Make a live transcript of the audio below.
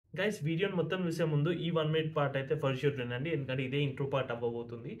Guys వీడియోని మొత్తం చూసే ముందు ఈ 1 మినిట్ పార్ట్ అయితే ఫర్ ష్యూర్ వినండి. ఎందుకంటే ఇదే ఇంట్రో పార్ట్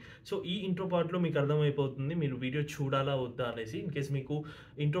అవ్వబోతుంది. సో ఈ ఇంట్రో పార్ట్‌లో మీకు అర్థమైపోతుంది మీరు వీడియో చూడాలా వద్దా అనేసి. ఇన్ కేస్ మీకు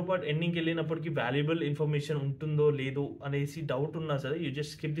ఇంట్రో పార్ట్ ఎండింగ్‌కి వెళ్ళినప్పటికి వాల్యుబుల్ ఇన్ఫర్మేషన్ ఉంటుందో లేదో అనేసి డౌట్ ఉన్నా సరే you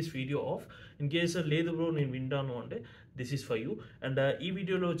just skip this video of. In case లేదు బ్రో నేను వింటాను అంటే this is for you. And ఈ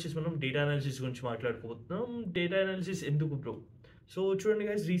వీడియోలో వచ్చేసి మనం డేటా అనాలిసిస్ గురించి మాట్లాడుకోబోతున్నాం. డేటా అనాలిసిస్ ఎందుకు బ్రో? సో చూడండి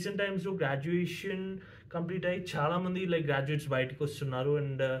గైస్, రీసెంట్ టైమ్స్లో గ్రాడ్యుయేషన్ కంప్లీట్ అయ్యి చాలామంది గ్రాడ్యుయేట్స్ బయటకు వస్తున్నారు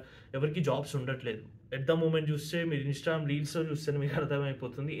అండ్ ఎవరికి జాబ్స్ ఉండట్లేదు. ఎట్ ద మూమెంట్ చూస్తే మీరు ఇన్స్టాగ్రామ్ రీల్స్లో చూస్తే మీకు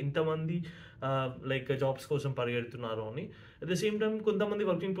అర్థమైపోతుంది ఎంతమంది జాబ్స్ కోసం పరిగెడుతున్నారు అని. అట్ ద సేమ్ టైం కొంతమంది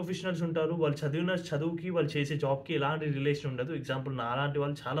వర్కింగ్ ప్రొఫెషనల్స్ ఉంటారు, వాళ్ళు చదివిన చదువుకి వాళ్ళు చేసే జాబ్కి ఎలాంటి రిలేషన్ ఉండదు. ఎగ్జాంపుల్ నాలాంటి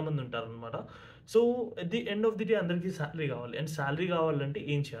వాళ్ళు చాలామంది ఉంటారు అనమాట. So at the end of the day అందరికీ శాలరీ కావాలి అండ్ శాలరీ కావాలంటే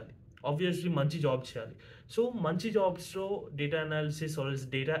ఏం చేయాలి? ఆబ్వియస్లీ మంచి జాబ్ చేయాలి. సో మంచి జాబ్స్లో data analysis are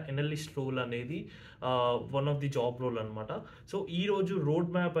data analyst role అనేది one of the job role అనమాట. సో ఈరోజు రోడ్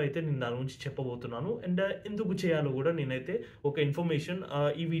మ్యాప్ అయితే నేను దాని గురించి చెప్పబోతున్నాను అండ్ ఎందుకు చేయాలో కూడా నేనైతే ఒక ఇన్ఫర్మేషన్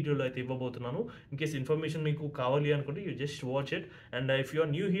ఈ వీడియోలో అయితే ఇవ్వబోతున్నాను. ఇన్ కేస్ ఇన్ఫర్మేషన్ మీకు కావాలి అనుకుంటే you just watch it. And if you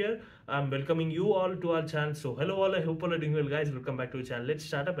are new here I'm welcoming you all to our channel. So hello all, I hope all are doing well guys. Welcome back to channel. Let's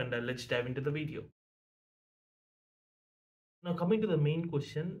start up and let's dive into the video. Now coming to the main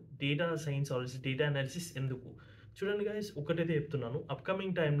question, data science or data analysis ఎందుకు? చూడండి guys, ఒకటైతే చెప్తున్నాను,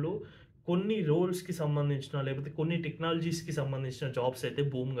 upcoming టైంలో కొన్ని రోల్స్కి సంబంధించిన లేకపోతే కొన్ని టెక్నాలజీస్కి సంబంధించిన జాబ్స్ అయితే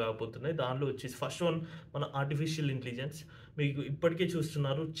బూమ్ కాబోతున్నాయి. దానిలో వచ్చేసి ఫస్ట్ వన్ మన ఆర్టిఫిషియల్ ఇంటెలిజెన్స్. మీకు ఇప్పటికే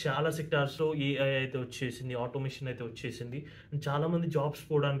చూస్తున్నారు చాలా సెక్టార్స్లో ఏఐ అయితే వచ్చేసింది, ఆటోమేషన్ అయితే వచ్చేసింది. చాలామంది జాబ్స్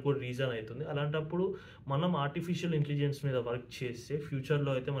పోవడానికి కూడా రీజన్ అవుతుంది. అలాంటప్పుడు మనం ఆర్టిఫిషియల్ ఇంటెలిజెన్స్ మీద వర్క్ చేస్తే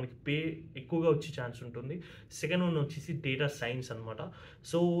ఫ్యూచర్లో అయితే మనకి పే ఎక్కువగా వచ్చే ఛాన్స్ ఉంటుంది. సెకండ్ వన్ వచ్చేసి డేటా సైన్స్ అనమాట.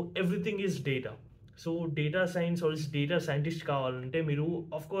 So everything is data. So data science or data scientist కావాలంటే మీరు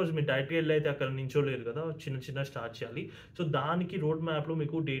కోర్స్ మీరు డైరెక్ట్గా వెళ్ళి అయితే అక్కడ నించోలేరు కదా, చిన్న చిన్న స్టార్ట్ చేయాలి. సో దానికి రోడ్ మ్యాప్లో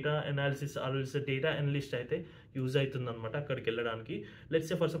మీకు data analysis are data analyst అయితే యూజ్ అవుతుంది అనమాట అక్కడికి వెళ్ళడానికి. Let's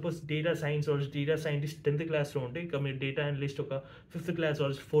say for suppose data science or data scientist 10th క్లాస్లో ఉంటే ఇక మీరు డేటా అనలిస్ట్ ఒక 5th క్లాస్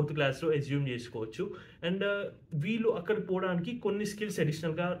ఆర్ 4th క్లాస్లో ఎస్యూమ్ చేసుకోవచ్చు. అండ్ వీళ్ళు అక్కడికి పోవడానికి కొన్ని స్కిల్స్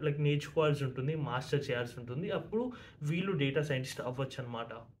అడిషనల్గా నేర్చుకోవాల్సి ఉంటుంది, మాస్టర్ చేయాల్సి ఉంటుంది. అప్పుడు వీళ్ళు డేటా సైంటిస్ట్ అవ్వచ్చు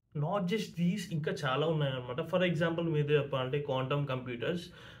అనమాట. నాట్ జస్ట్ దీస్, ఇంకా చాలా ఉన్నాయన్నమాట. ఫర్ ఎగ్జాంపుల్ మీరు చెప్పాలంటే quantum computers.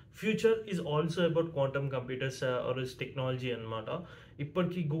 Future is also about quantum computers or technology అనమాట.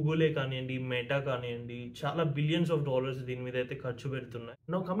 ఇప్పటికీ గూగులే కానివ్వండి, మెటా కానివ్వండి, చాలా బిలియన్స్ ఆఫ్ డాలర్స్ దీని మీద అయితే ఖర్చు పెడుతున్నాయి.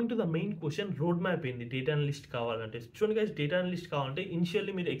 Now coming to the main question, road map ఏంది డేటా అనలిస్ట్ కావాలంటే? చూడండి గైస్, డేటా అనలిస్ట్ కావాలంటే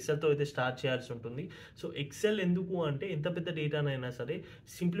ఇనిషియల్లీ మీరు ఎక్సెల్తో అయితే స్టార్ట్ చేయాల్సి ఉంటుంది. సో ఎక్సెల్ ఎందుకు అంటే ఎంత పెద్ద డేటానైనా సరే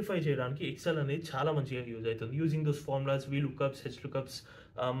సింప్లిఫై చేయడానికి ఎక్సెల్ అనేది చాలా మంచిగా యూజ్ అవుతుంది. Using those formulas, we lookups, H lookups,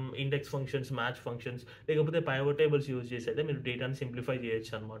 index functions, match functions, లేకపోతే పైవట్ టేబుల్స్ యూజ్ చేసి అయితే మీరు డేటాని సింప్లిఫై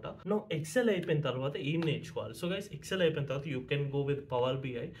చేయొచ్చు అనమాట. నో ఎక్సెల్ అయిపోయిన తర్వాత ఏం నేర్చుకోవాలి? సో గైస్, ఎక్సెల్ అయిపోయిన తర్వాత you can go with power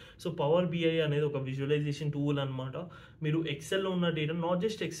BI. So power BI అనేది ఒక విజువలైజేషన్ టూల్ అనమాట. మీరు ఎక్సెల్లో ఉన్న డేటా, నాట్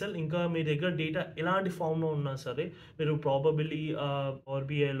జస్ట్ ఎక్సెల్, ఇంకా మీ దగ్గర డేటా ఎలాంటి ఫామ్లో ఉన్నా సరే మీరు ప్రాబబిలీ పవర్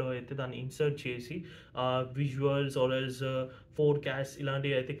బిఐలో అయితే దాన్ని ఇన్సర్ట్ చేసి విజువల్స్ ఆర్ ఎల్స్ ఫోర్కాస్ట్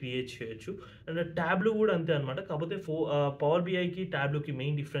ఇలాంటివి అయితే క్రియేట్ చేయొచ్చు. అండ్ ట్యాబ్లో కూడా అంతే అనమాట. కాకపోతే పవర్ బిఐకి ట్యాబ్లోకి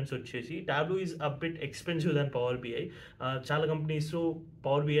మెయిన్ డిఫరెన్స్ వచ్చేసి ట్యాబ్లో is a bit expensive than power BI. చాలా కంపెనీస్లో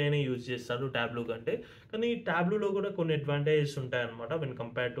పవర్ బిఐనే యూజ్ చేస్తారు ట్యాబ్లో కంటే. కానీ ట్యాబ్లో కూడా కొన్ని అడ్వాంటేజెస్ ఉంటాయన్నమాట when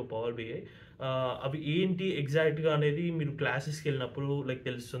compare to power BI. అవి ఏంటి ఎగ్జాక్ట్గా అనేది మీరు క్లాసెస్కి వెళ్ళినప్పుడు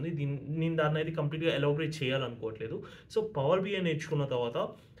తెలుస్తుంది. నేను దాన్ని అయితే కంప్లీట్గా ఎలాబరేట్ చేయాలనుకోవట్లేదు. సో పవర్ బిఐ నేర్చుకున్న తర్వాత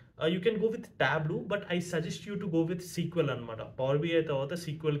యూ కెన్ గో విత్ ట్యాబ్లో, but I suggest you to go with sequel అనమాట. పవర్ బిఐ తర్వాత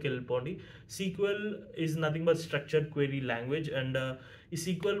సీక్వెల్కి వెళ్ళిపోండి. Sequel is nothing but structured query language. And ఈ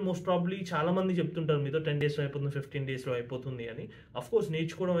సీక్వెల్ మోస్ట్ ప్రాబ్లీ చాలా మంది చెప్తుంటారు మీతో 10 daysలో అయిపోతుంది, 15 daysలో అయిపోతుంది అని. కోర్స్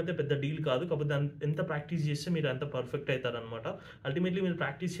నేర్చుకోవడం అయితే పెద్ద డీల్ కాదు, కాకపోతే ఎంత ప్రాక్టీస్ చేస్తే మీరు అంత పర్ఫెక్ట్ అవుతారనమాట. అల్టిమేట్లీ మీరు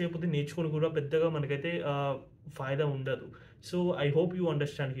ప్రాక్టీస్ చేయకపోతే నేర్చుకొని కూడా పెద్దగా మనకైతే ఫాయిదా ఉండదు. So I hope you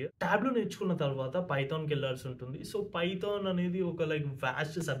understand here. ట్యాబ్లో నేర్చుకున్న తర్వాత పైథాన్కి వెళ్ళాల్సి ఉంటుంది. సో పైథాన్ అనేది ఒక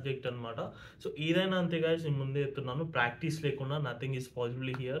వాస్ట్ సబ్జెక్ట్ అనమాట. సో ఏదైనా అంతే గాయస్, నేను ముందే చెప్తున్నాను, ప్రాక్టీస్ లేకుండా నథింగ్ ఈజ్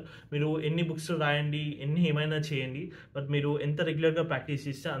పాసిబుల్ హియర్. మీరు ఎన్ని బుక్స్ రాయండి, ఏమైనా చేయండి, బట్ మీరు ఎంత రెగ్యులర్గా ప్రాక్టీస్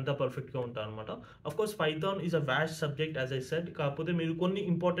చేస్తే అంత పర్ఫెక్ట్గా ఉంటారు అనమాట. Course Python is a vast subject as I said. కాకపోతే మీరు కొన్ని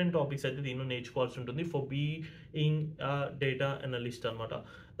ఇంపార్టెంట్ టాపిక్స్ అయితే దీనిలో నేర్చుకోవాల్సి ఉంటుంది ఫర్ బీయింగ్ డేటా అనలిస్ట్ అనమాట.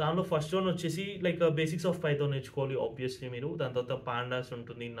 దానిలో ఫస్ట్ వన్ వచ్చేసి బేసిక్స్ ఆఫ్ పైథాన్ నేర్చుకోవాలి ఆబ్వియస్లీ మీరు. దాని తర్వాత పాండాస్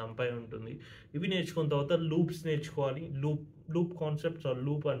ఉంటుంది, నంపై ఉంటుంది. ఇవి నేర్చుకున్న తర్వాత లూప్స్ నేర్చుకోవాలి. లూప్ కాన్సెప్ట్స్ ఆర్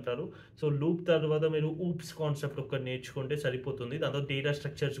లూప్ అంటారు. సో లూప్ తర్వాత మీరు ఊప్స్ కాన్సెప్ట్ ఒకటి నేర్చుకుంటే సరిపోతుంది. దాంతో డేటా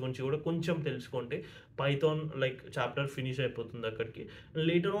స్ట్రక్చర్స్ గురించి కూడా కొంచెం తెలుసుకుంటే పైథాన్ లైక్ చాప్టర్ ఫినిష్ అయిపోతుంది అక్కడికి.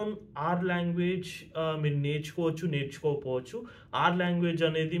 లేటర్ ఆన్ ఆర్ లాంగ్వేజ్ మీరు నేర్చుకోకపోవచ్చు. ఆర్ లాంగ్వేజ్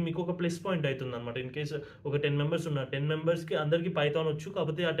అనేది మీకు ఒక ప్లస్ పాయింట్ అవుతుంది అనమాట. ఇన్ కేస్ ఒక 10 మెంబర్స్ ఉన్నారు, 10 మెంబర్స్కి అందరికీ పైథాన్ వచ్చు,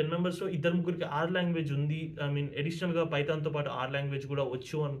 కాకపోతే ఆ 10 మెంబర్స్లో ఇద్దరు ముగ్గురికి ఆర్ లాంగ్వేజ్ ఉంది, ఐ మీన్ అడిషనల్గా పైథాన్తో పాటు ఆర్ లాంగ్వేజ్ కూడా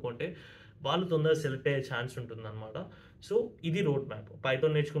వచ్చు అనుకుంటే వాళ్ళు తొందరగా సెలెక్ట్ అయ్యే ఛాన్స్ ఉంటుంది అనమాట. సో ఇది రోడ్ మ్యాప్.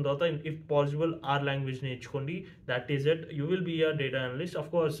 పైథాన్ నేర్చుకున్న తర్వాత ఇఫ్ పాసిబుల్ ఆర్ లాంగ్వేజ్ నేర్చుకోండి. That is it, you will be a data analyst.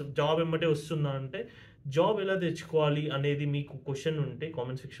 Of course job ఎమ్మటే వస్తుందా అంటే జాబ్ ఎలా తెచ్చుకోవాలి అనేది మీకు క్వశ్చన్ ఉంటే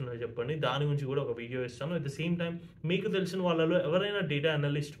కామెంట్ సెక్షన్లో చెప్పండి, దాని గురించి కూడా ఒక వీడియో ఇస్తాను. అట్ ద సేమ్ టైం మీకు తెలిసిన వాళ్ళలో ఎవరైనా డేటా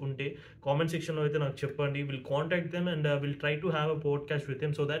అనలిస్ట్ ఉంటే కామెంట్ సెక్షన్లో అయితే నాకు చెప్పండి. Will contact them and will try to have a podcast with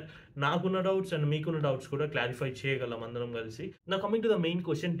them so that నాకున్న డౌట్స్ అండ్ మీకున్న డౌట్స్ కూడా క్లారిఫై చేయగలం అందరం కలిసి. నా coming to the main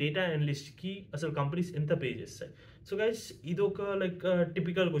question, data అనలిస్ట్కి అసలు కంపెనీస్ ఎంత పే చేస్తాయి? సో గైస్ ఇది ఒక like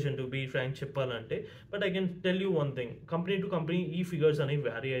typical question to be Frank చెప్పాలంటే, but I can tell you one thing, company to company ఈ ఫిగర్స్ అనేవి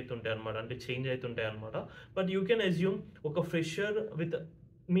వ్యారీ అవుతుంటాయి అనమాట, అంటే చేంజ్ అవుతుంటాయి అనమాట. బట్ యూ కెన్ అజ్యూమ్ ఒక ఫ్రెషర్ విత్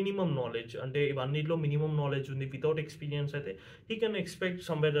మినిమం నాలెడ్జ్, అంటే ఇవన్నిట్లో మినిమం నాలెడ్జ్ ఉంది, వితౌట్ ఎక్స్పీరియన్స్ అయితే he can expect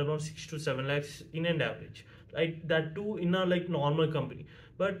somewhere around 6 to 7 lakhs in and average, right? That two in a like normal company.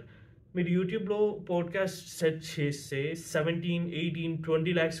 But మీరు యూట్యూబ్లో podcast search చేస్తే 17, 18,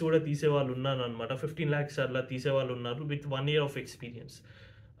 20 lakhs కూడా తీసేవాళ్ళు ఉన్నారు అనమాట. 15 lakhs అట్లా తీసేవాళ్ళు ఉన్నారు విత్ 1 year ఆఫ్ ఎక్స్పీరియన్స్.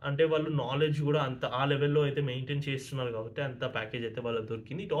 అంటే వాళ్ళు నాలెడ్జ్ కూడా అంత ఆ లెవెల్లో అయితే మెయింటైన్ చేస్తున్నారు కాబట్టి అంత ప్యాకేజ్ అయితే వాళ్ళకి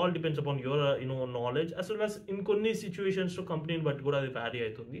దొరికింది. It all depends upon your knowledge as well us in కొన్ని సిచ్యువేషన్స్లో కంపెనీని బట్టి కూడా అది వ్యారీ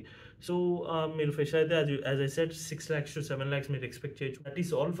అవుతుంది. సో మీరు ఫ్రెష్ అయితే as I set 6 lakhs to 7 lakhs మీరు ఎక్స్పెక్ట్ చేయొచ్చు. That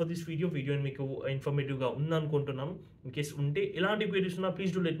is all for this video. మీకు ఇన్ఫర్మేటివ్గా ఉందనుకుంటున్నాను. ఇన్ కేస్ ఉంటే ఎలాంటి క్వరీస్ ఉన్నా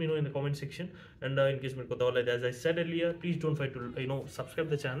please do let me no in the comment section. And in case మీరు కొత్త వాళ్ళు అయితే as I said earlier please don't fight to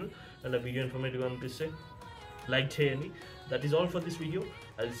subscribe the channel. And video ఇన్ఫర్మేటివ్గా అనిపిస్తే like చేయండి. That is all for this video.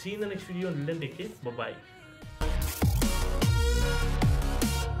 I'll see you in the next video. Until then, take care. Bye bye.